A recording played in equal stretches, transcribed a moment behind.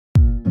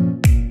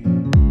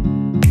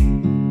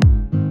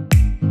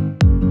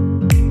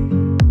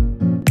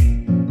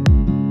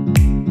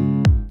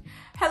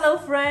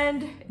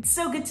friend. It's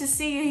so good to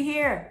see you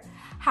here.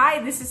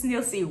 Hi, this is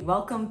Nilse.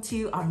 Welcome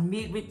to our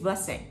Meet with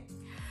Blessing.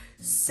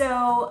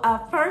 So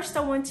first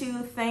I want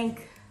to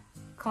thank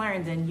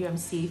Clarendon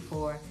UMC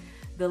for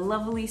the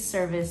lovely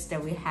service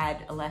that we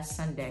had last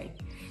Sunday.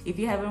 If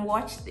you haven't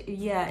watched it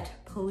yet,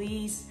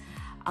 please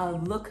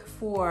look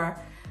for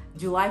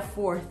July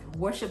 4th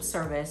worship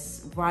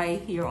service right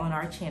here on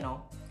our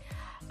channel.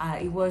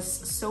 It was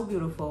so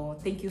beautiful.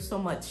 Thank you so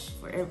much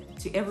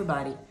to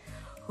everybody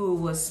who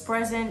was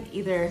present,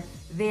 either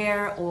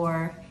there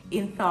or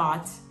in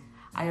thought.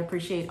 I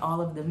appreciate all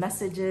of the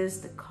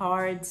messages, the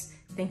cards.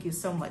 Thank you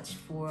so much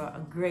for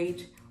a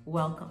great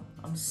welcome.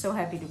 I'm so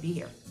happy to be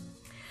here.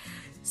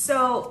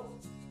 So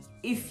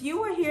if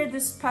you were here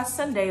this past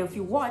Sunday, if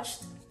you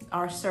watched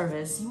our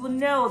service, you will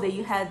know that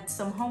you had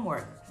some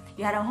homework.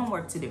 You had a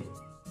homework to do.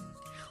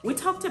 We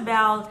talked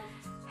about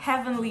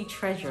heavenly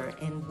treasure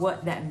and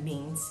what that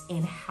means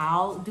and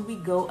how do we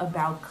go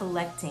about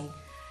collecting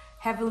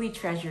heavenly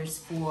treasures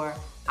for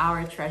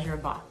our treasure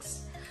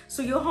box.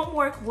 So your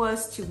homework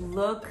was to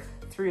look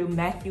through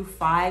Matthew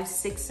 5,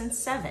 6, and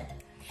 7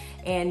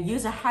 and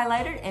use a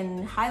highlighter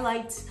and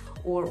highlight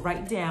or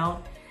write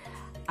down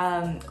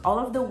all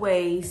of the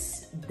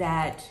ways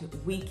that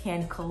we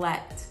can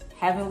collect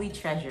heavenly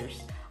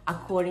treasures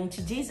according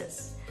to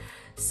Jesus.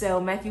 So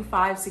Matthew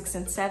 5, 6,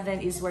 and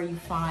 7 is where you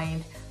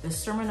find the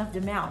Sermon of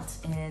the Mount,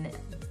 and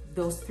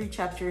those 3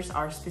 chapters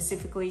are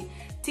specifically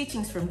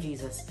teachings from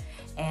Jesus.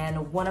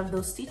 And one of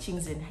those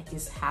teachings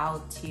is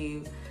how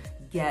to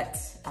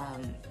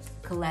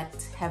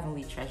collect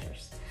heavenly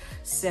treasures.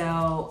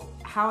 So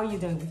how are you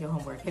doing with your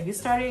homework? Have you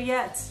started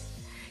yet?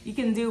 You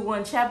can do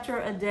 1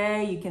 chapter a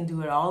day, you can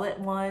do it all at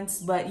once,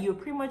 but you're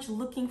pretty much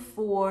looking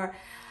for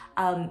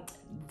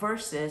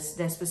verses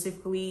that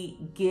specifically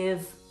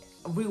give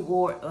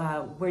reward,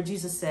 where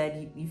Jesus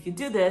said, if you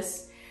do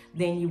this,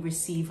 then you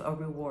receive a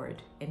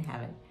reward in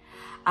heaven.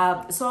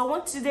 So I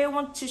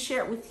want to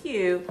share with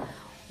you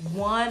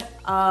one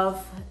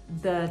of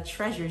the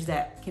treasures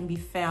that can be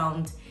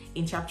found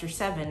in chapter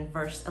 7,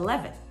 verse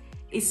 11.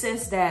 It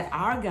says that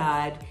our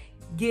God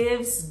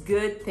gives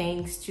good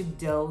things to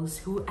those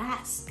who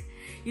ask.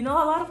 You know,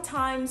 a lot of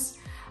times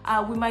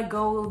we might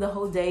go the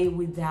whole day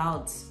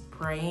without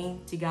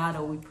praying to God,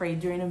 or we pray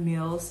during the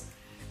meals,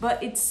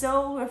 but it's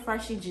so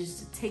refreshing just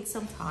to take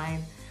some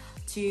time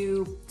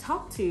to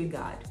talk to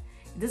God.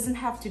 It doesn't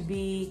have to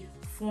be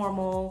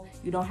formal.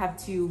 You don't have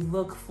to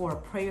look for a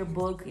prayer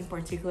book in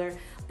particular,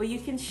 but you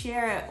can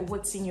share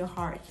what's in your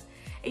heart.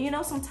 And you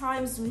know,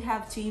 sometimes we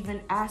have to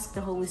even ask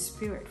the Holy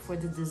Spirit for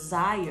the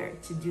desire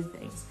to do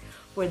things,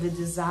 for the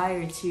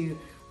desire to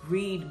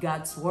read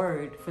God's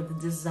word, for the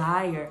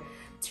desire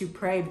to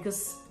pray,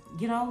 because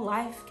you know,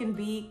 life can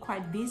be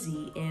quite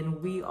busy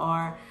and we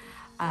are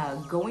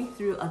going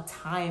through a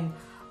time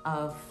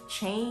of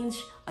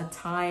change, a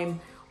time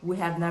we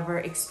have never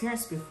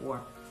experienced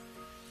before.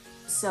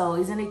 So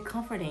isn't it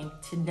comforting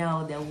to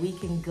know that we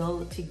can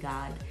go to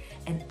God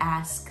and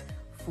ask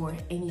for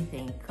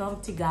anything?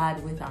 Come to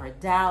God with our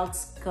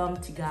doubts, come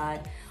to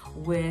God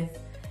with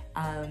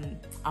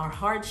our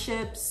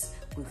hardships,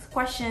 with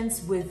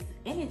questions, with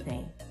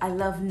anything. I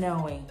love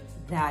knowing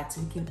that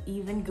we can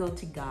even go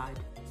to God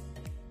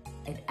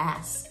and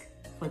ask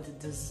for the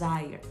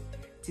desire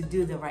to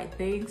do the right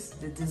things,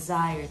 the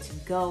desire to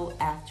go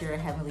after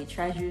heavenly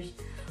treasures,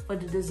 for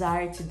the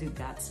desire to do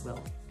God's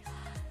will.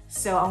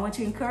 So I want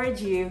to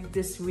encourage you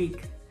this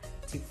week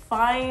to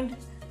find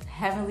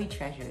heavenly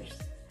treasures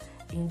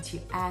and to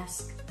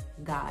ask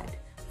God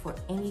for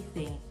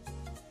anything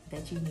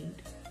that you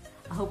need.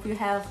 I hope you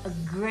have a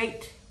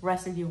great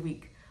rest of your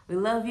week. We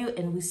love you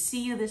and we'll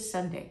see you this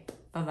Sunday.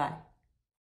 Bye-bye.